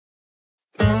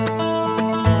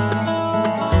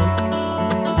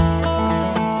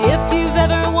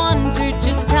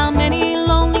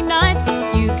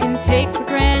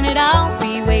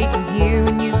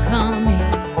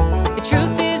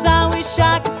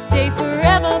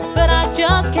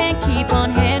on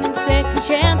hand and second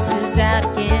chances out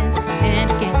again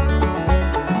and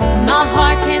again. My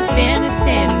heart can't stand this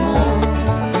anymore.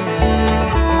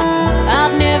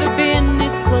 I've never been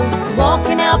this close to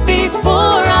walking out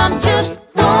before. I'm just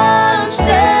one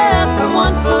step from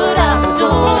 1 foot out the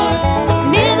door,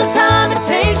 and in the time it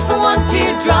takes for one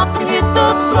teardrop to hit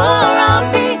the floor,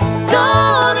 I'll be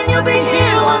gone and you'll be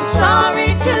here one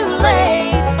sorry too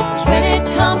late. 'Cause when it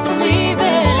comes to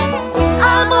leaving,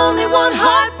 I'm only one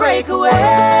heartbreak away.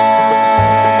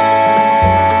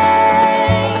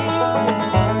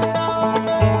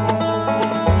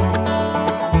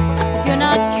 If you're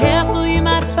not careful, you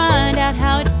might find out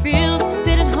how it feels to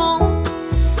sit at home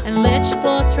and let your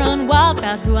thoughts run wild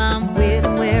about who I'm with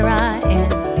and where I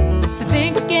am. So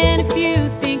think again if you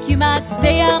think you might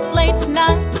stay out late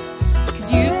tonight,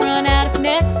 'cause you've run out of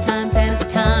next times and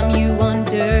it's time you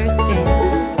understand.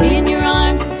 In your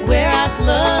arms is where I'd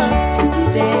love to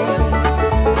stay.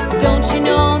 Don't you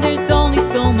know there's only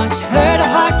so much hurt a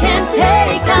heart can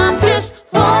take? I'm just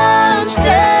one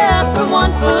step from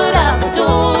 1 foot out the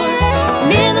door,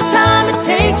 and in the time it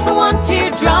takes for one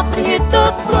teardrop to hit the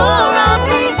floor, I'll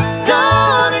be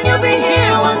gone and you'll be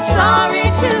here one sorry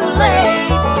too late.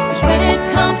 'Cause when it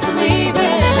comes to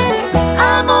leaving,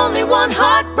 I'm only one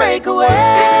heartbreak away.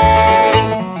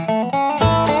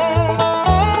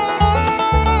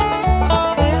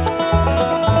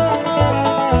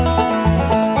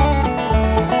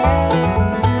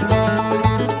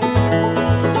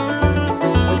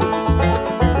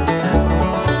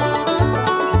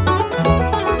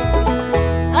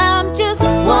 I'm just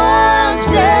one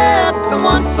step from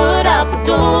 1 foot out the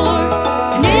door,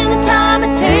 and in the time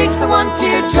it takes for one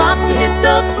teardrop to hit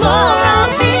the floor,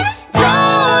 I'll be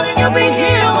gone and you'll be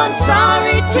here one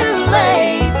sorry too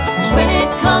late. 'Cause when it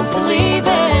comes to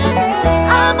leaving,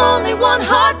 I'm only one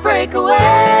heartbreak away.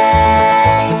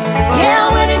 Yeah,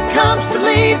 when it comes to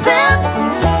leaving,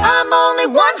 I'm only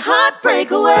one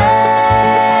heartbreak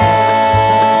away.